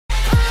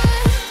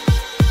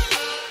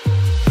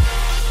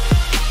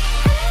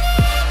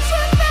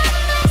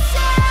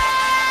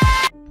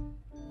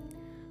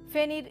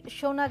ফেনীর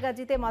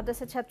সোনাগাজীতে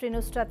মাদ্রাসা ছাত্রী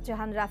নুসরাত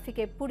জাহান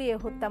রাফিকে পুড়িয়ে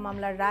হত্যা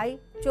মামলার রায়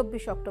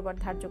 ২৪ অক্টোবর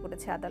ধার্য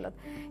করেছে আদালত।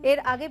 এর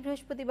আগে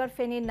বৃহস্পতিবার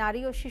ফেনীর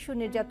নারী ও শিশু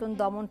নির্যাতন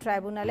দমন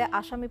ট্রাইব্যুনালে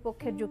আসামি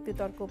পক্ষের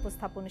যুক্তিতর্ক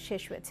উপস্থাপন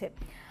শেষ হয়েছে।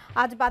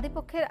 আজ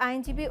বাদীপক্ষের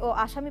আইনজীবী ও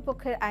আসামি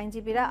পক্ষের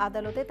আইনজীবীরা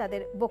আদালতে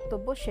তাদের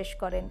বক্তব্য শেষ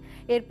করেন।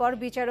 এরপর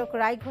বিচারক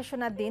রায়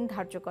ঘোষণার দিন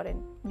ধার্য করেন।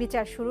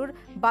 বিচার শুরুর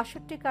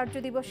 ৬২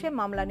 কার্যদিবসে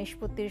মামলা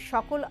নিষ্পত্তির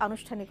সকল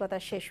আনুষ্ঠানিকতা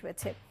শেষ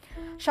হয়েছে।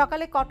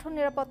 সকালে কঠোর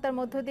নিরাপত্তার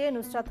মধ্য দিয়ে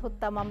নুসরাত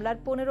হত্যা মামলার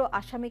 ১৫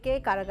 আসামিকে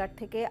কারাগার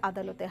থেকে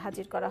আদালতে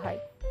হাজির করা হয়।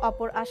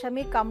 অপর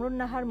আসামি কামরুন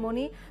নাহার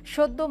মনি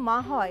সদ্য মা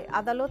হয়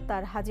আদালত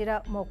তার হাজিরা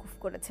মওকুফ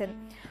করেছেন।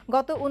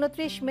 গত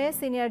 ২৯ মে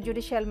সিনিয়র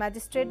জুডিশিয়াল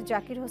ম্যাজিস্ট্রেট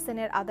জাকির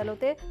হোসেনের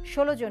আদালতে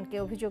 ১৬ জনকে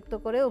অভিযুক্ত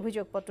করে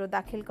অভিযোগপত্র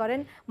দাখিল করেন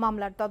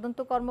মামলার তদন্ত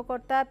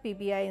কর্মকর্তা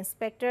পিবিআই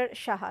ইন্সপেক্টর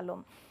শাহ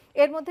আলম।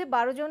 এর মধ্যে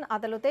 ১২ জন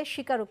আদালতে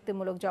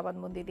স্বীকারোক্তিমূলক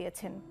জবানবন্দি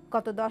দিয়েছেন।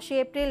 গত ১০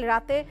 এপ্রিল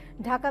রাতে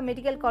ঢাকা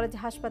মেডিকেল কলেজ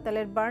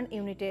হাসপাতালের বার্ন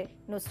ইউনিটে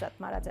নুসরাত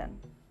মারা যান।